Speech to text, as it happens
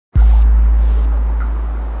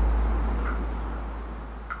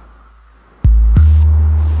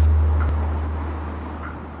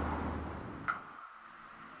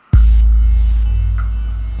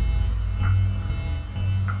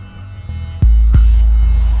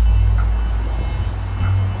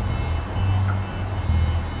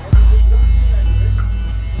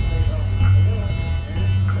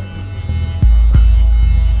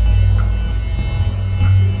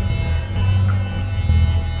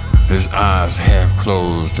His eyes half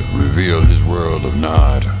closed reveal his world of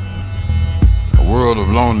nod. A world of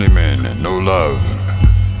lonely men, no love,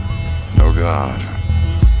 no God.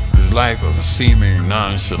 His life of seeming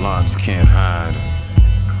nonchalance can't hide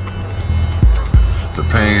the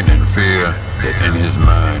pain and fear that in his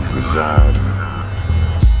mind reside.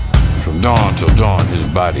 From dawn till dawn his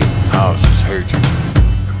body houses hurt,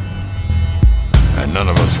 and none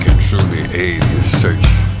of us can truly aid his search.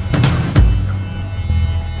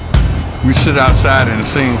 We sit outside and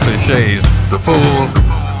sing cliches. The fool.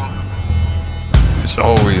 It's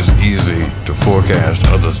always easy to forecast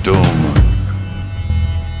others' doom.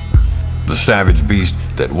 The savage beast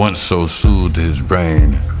that once so soothed his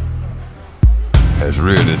brain has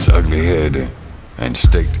reared its ugly head and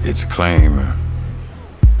staked its claim.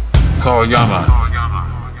 Call Yama.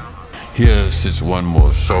 Here sits one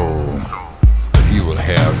more soul that he will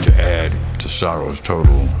have to add to sorrow's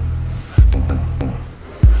total.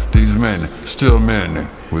 These men, still men,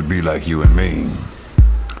 would be like you and me.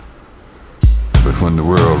 But when the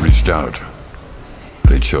world reached out,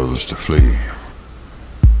 they chose to flee.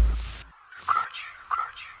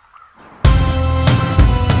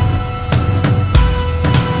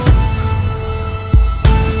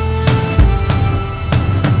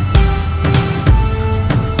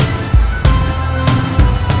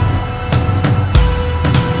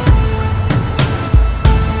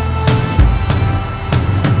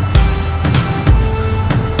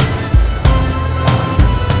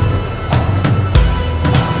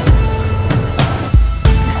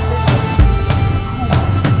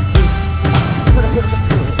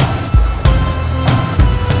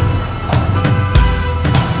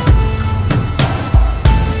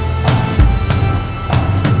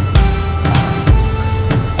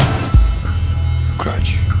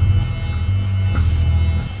 Crutch.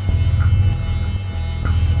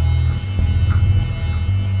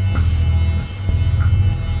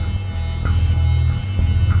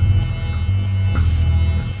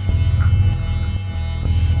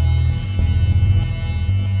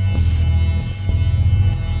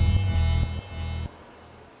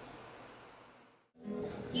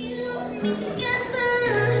 You